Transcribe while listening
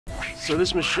So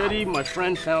this machete my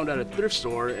friend found at a thrift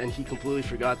store and he completely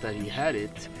forgot that he had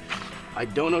it. I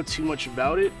don't know too much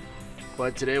about it,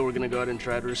 but today we're gonna go ahead and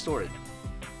try to restore it.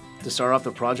 To start off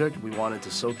the project, we wanted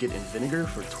to soak it in vinegar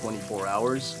for 24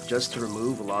 hours just to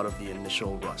remove a lot of the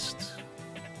initial rust.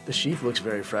 The sheath looks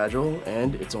very fragile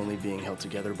and it's only being held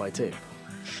together by tape.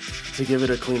 To give it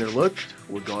a cleaner look,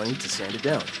 we're going to sand it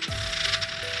down.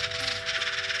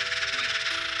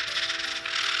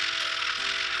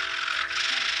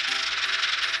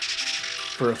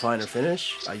 For a finer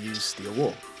finish, I used steel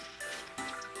wool.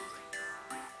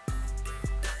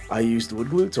 I used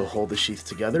wood glue to hold the sheath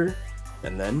together,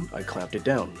 and then I clamped it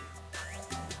down.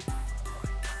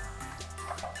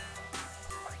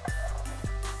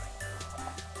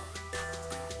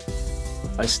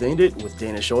 I stained it with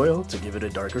Danish oil to give it a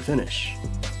darker finish.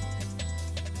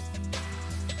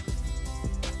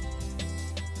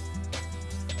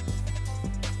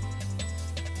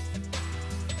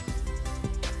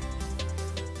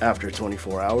 After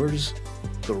 24 hours,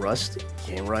 the rust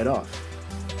came right off.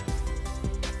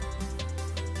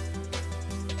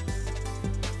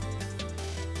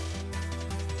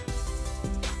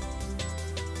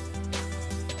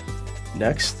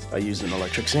 Next, I used an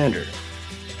electric sander.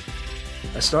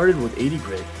 I started with 80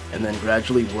 grit and then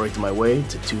gradually worked my way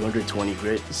to 220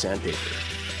 grit sandpaper.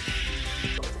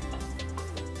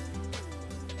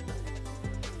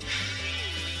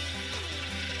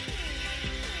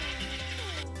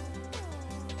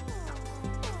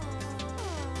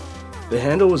 The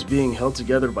handle was being held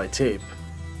together by tape.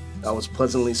 I was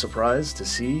pleasantly surprised to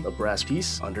see a brass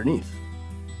piece underneath.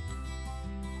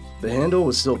 The handle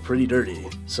was still pretty dirty,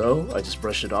 so I just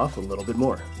brushed it off a little bit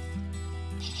more.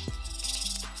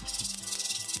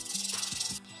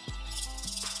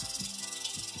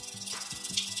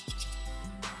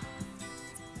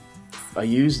 I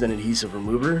used an adhesive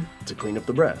remover to clean up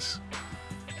the brass.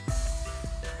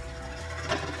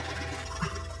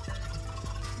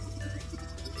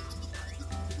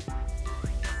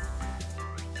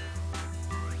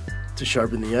 To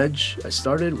sharpen the edge, I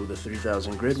started with a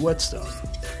 3000 grit whetstone.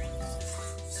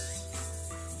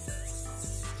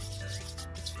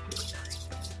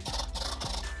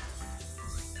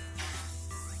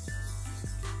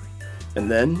 And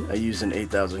then I used an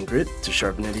 8000 grit to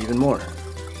sharpen it even more.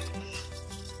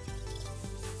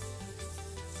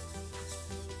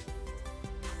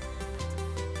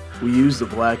 We used the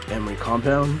black emery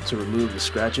compound to remove the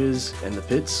scratches and the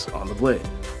pits on the blade.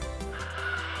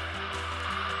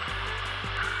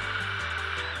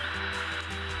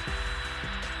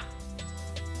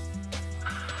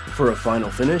 For a final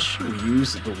finish, we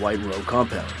used the white roe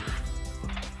compound.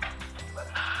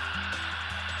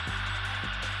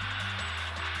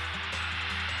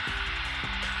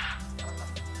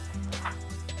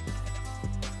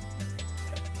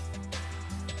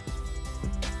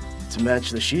 To match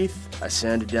the sheath, I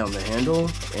sanded down the handle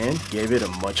and gave it a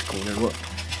much cleaner look.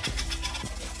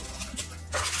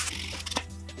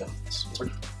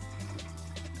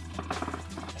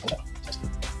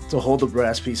 To hold the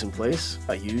brass piece in place,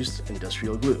 I used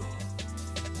industrial glue.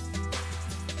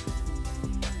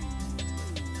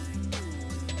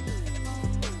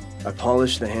 I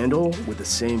polished the handle with the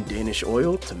same Danish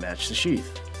oil to match the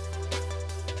sheath.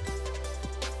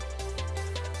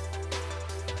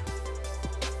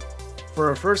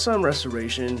 For a first-time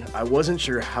restoration, I wasn't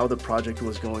sure how the project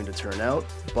was going to turn out,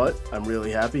 but I'm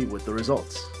really happy with the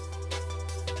results.